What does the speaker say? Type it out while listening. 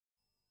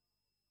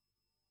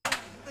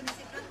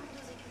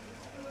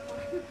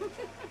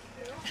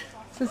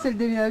Ça c'est le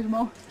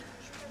déménagement.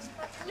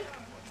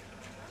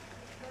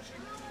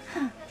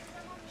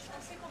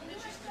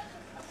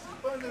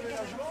 C'est pas un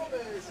déménagement, mais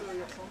ça va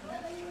y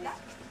ressembler. Là,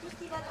 tout ce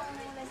qui va dans la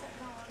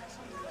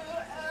chambre.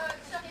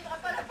 Tu n'arriveras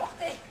pas à la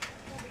porter.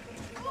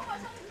 Oh, moi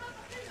j'arrive pas à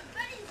porter une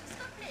valise, s'il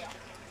te plaît.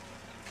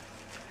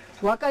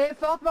 Tu vois qu'elle est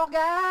forte,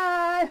 Morgane. Je vais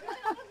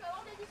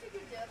avoir des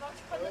difficultés. Attends,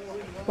 tu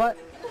prends Ouais.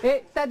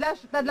 Et t'as de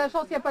la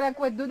chance qu'il n'y a pas la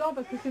couette dedans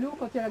parce que c'est lourd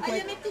quand il y a la Ah, il y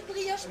a couette. mes petites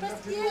brioches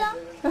pastillées là.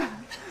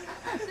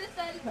 c'est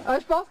celle.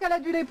 Je pense qu'elle a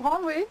dû les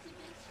prendre, oui.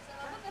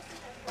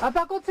 Ah,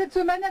 par contre, cette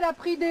semaine, elle a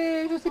pris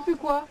des... je sais plus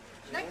quoi.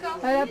 D'accord.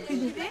 Elle a pris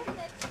des...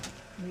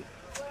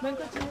 Bonne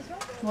continuation.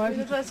 Ouais, De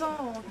toute façon,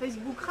 on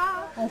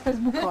Facebookera. on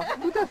Facebookera.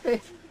 Tout à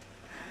fait.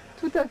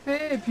 Tout à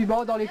fait. Et puis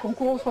bon, dans les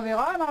concours, on se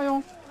reverra,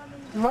 Marion.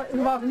 On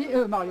va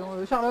venir...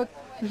 Marion, Charlotte,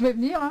 je vais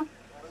venir. Hein.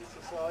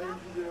 Ça sert à rien de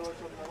vider la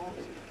voiture de maman, parce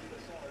que de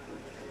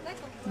toute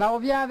façon, Bah, on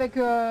vient avec...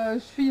 je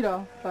suis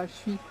là. Enfin, je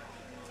suis.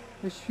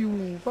 Je suis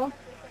ou pas. Donc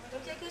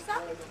il n'y a que ça.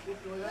 donc il n'y a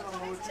plus rien dans la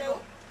voiture.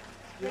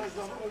 Il reste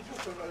dans la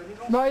voiture, ça va à la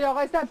maison. Bon, il en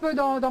reste un peu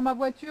dans ma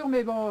voiture,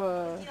 mais bon...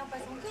 Il en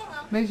passe encore,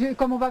 hein. Mais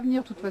comme on va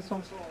venir, de toute façon.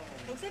 Donc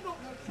c'est bon.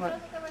 Ouais. Dans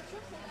ta voiture,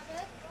 c'est la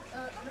veste,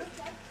 le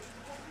casque,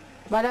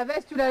 Bah, la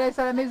veste, tu la laisses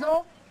à la maison.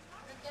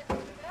 le casque,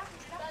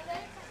 la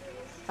veste.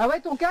 Ah ouais,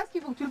 ton casque,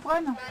 il faut que tu le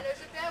prennes. Bah, le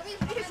GPA, oui.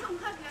 Et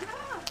Sandra, viens là.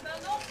 Bah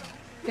non.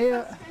 Et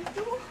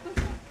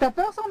t'as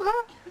peur, Sandra?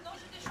 Non,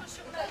 j'ai des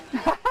chaussures là.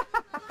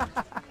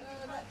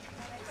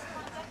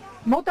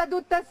 Monte à dos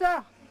de ta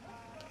sœur.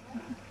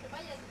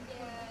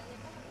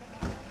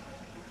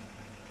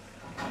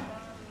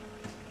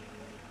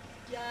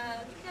 Il y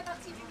a toute la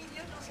partie du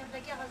milieu de l'ancien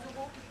placard à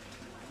Zoro.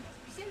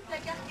 Tu sais le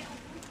placard qui est en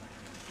dessous.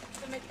 Tu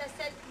peux mettre ta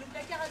selle. Le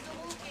placard à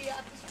Zoro qui est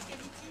après sur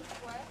Cavity.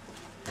 Ouais.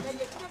 Là, il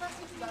y a toute la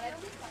partie du milieu.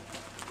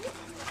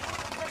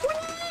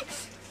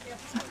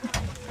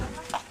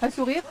 Un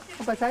sourire,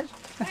 au passage.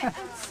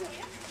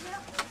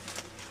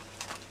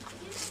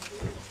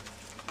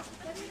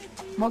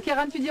 Bon,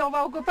 Kéran, tu dis au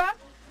revoir aux copains?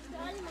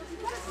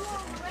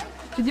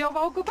 Tu dis au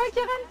revoir aux copains,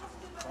 Kéran?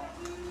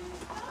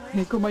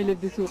 Mais comment il lève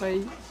des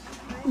oreilles?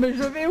 Mais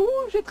je vais où?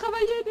 J'ai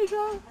travaillé déjà.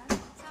 Ça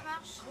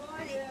marche.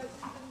 Allez,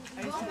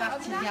 c'est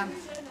parti, viens.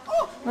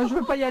 Moi, je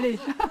veux pas y aller.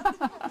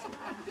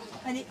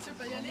 Allez. Tu veux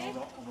pas y aller?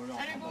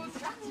 Allez, bon, c'est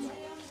parti.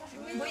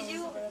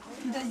 Bonjour.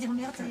 Il doit se dire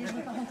merde, ça y est, je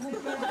repars en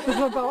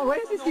concours. Oui,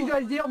 c'est ce qu'il doit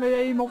se dire,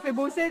 mais ils m'ont fait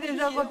bosser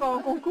déjà, je repars en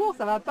concours,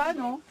 ça va pas,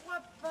 non?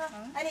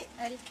 Allez,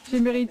 allez. J'ai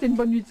mérité une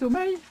bonne nuit de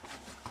sommeil.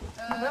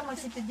 Ouais, moi,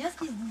 c'est peut-être bien ce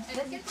qui se dit. Elle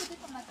est de quel côté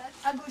ton attache?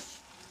 À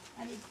gauche.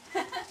 Allez.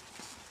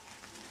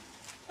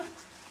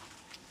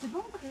 C'est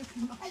bon?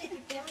 Allez,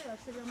 super. Je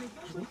te le remets.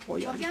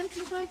 Regarde. Regarde,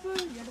 filme-toi un peu.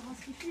 Il y a Laurence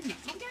qui filme.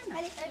 Regarde.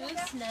 Allez, allez,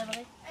 C'est la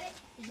vraie. allez.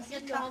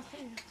 J'essaie de le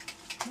rentrer.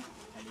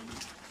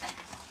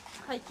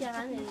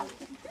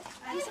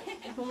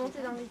 Il faut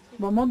monter dans les trucs.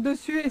 Bon, monte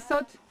dessus et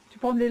saute. Tu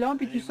prends les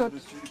lampes et tu sautes.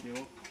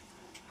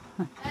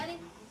 Allez,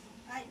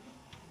 Allez.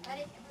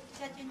 Allez.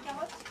 Tu as une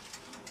carotte?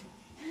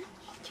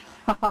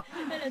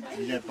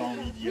 Il n'a pas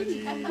envie d'y aller.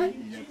 Il n'a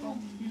pas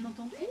envie. Il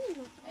m'entend plus.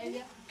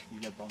 Il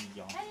n'a pas envie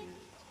d'y rentrer.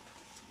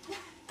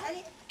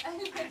 Allez.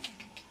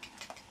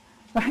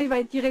 Il va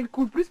étirer le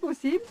cou le plus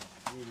possible.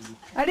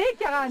 Allez,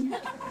 Kéran. il y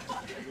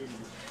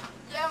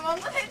a un moment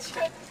donné, tu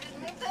vas te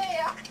monter.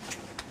 Hein.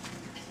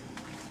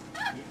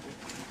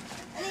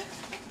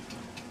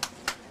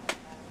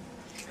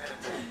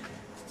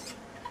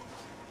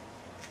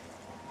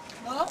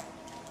 Bon.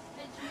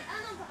 Et tu mets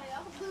un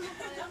intérieur, deux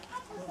intérieurs,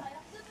 un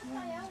postérieur, deux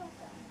intérieurs.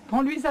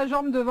 Prends-lui sa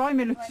jambe devant et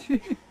mets-le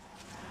dessus.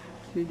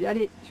 Je lui dis,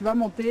 allez, tu vas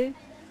monter.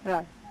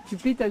 Voilà. Tu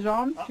plies ta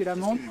jambe, tu la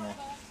montes. De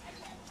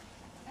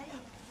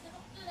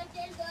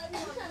laquelle donne?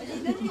 Allez,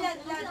 donne-lui la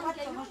droite,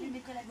 moi je lui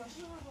mettrai la gauche.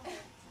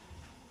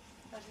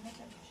 Enfin, je vais mettre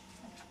la gauche.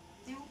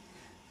 T'es où?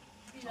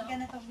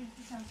 Regarde, attends, je vais le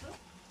pousser un peu.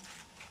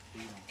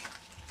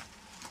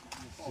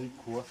 C'est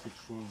quoi cette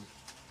chose?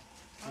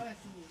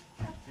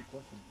 C'est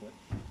quoi cette boîte?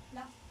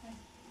 Là.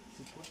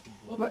 C'est quoi cette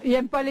boîte? Bah, il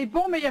aime pas les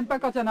ponts, mais il aime pas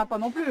quand il n'y en a pas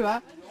non plus.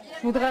 Hein.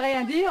 Je voudrais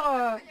rien dire.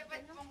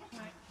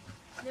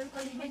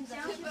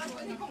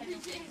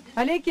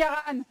 Allez,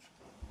 Kéran,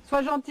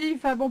 sois gentil,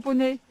 fais un bon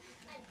poney.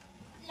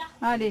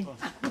 Allez.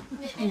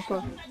 Ou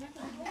quoi?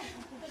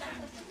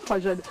 Oh,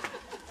 jeune.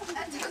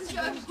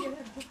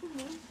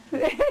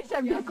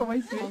 J'aime bien comment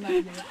il se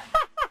fait.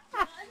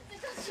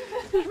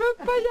 Je veux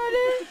pas y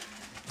aller.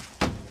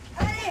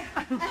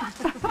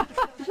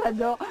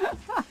 J'adore.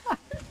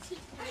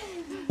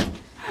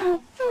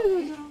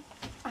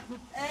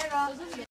 Eh ben.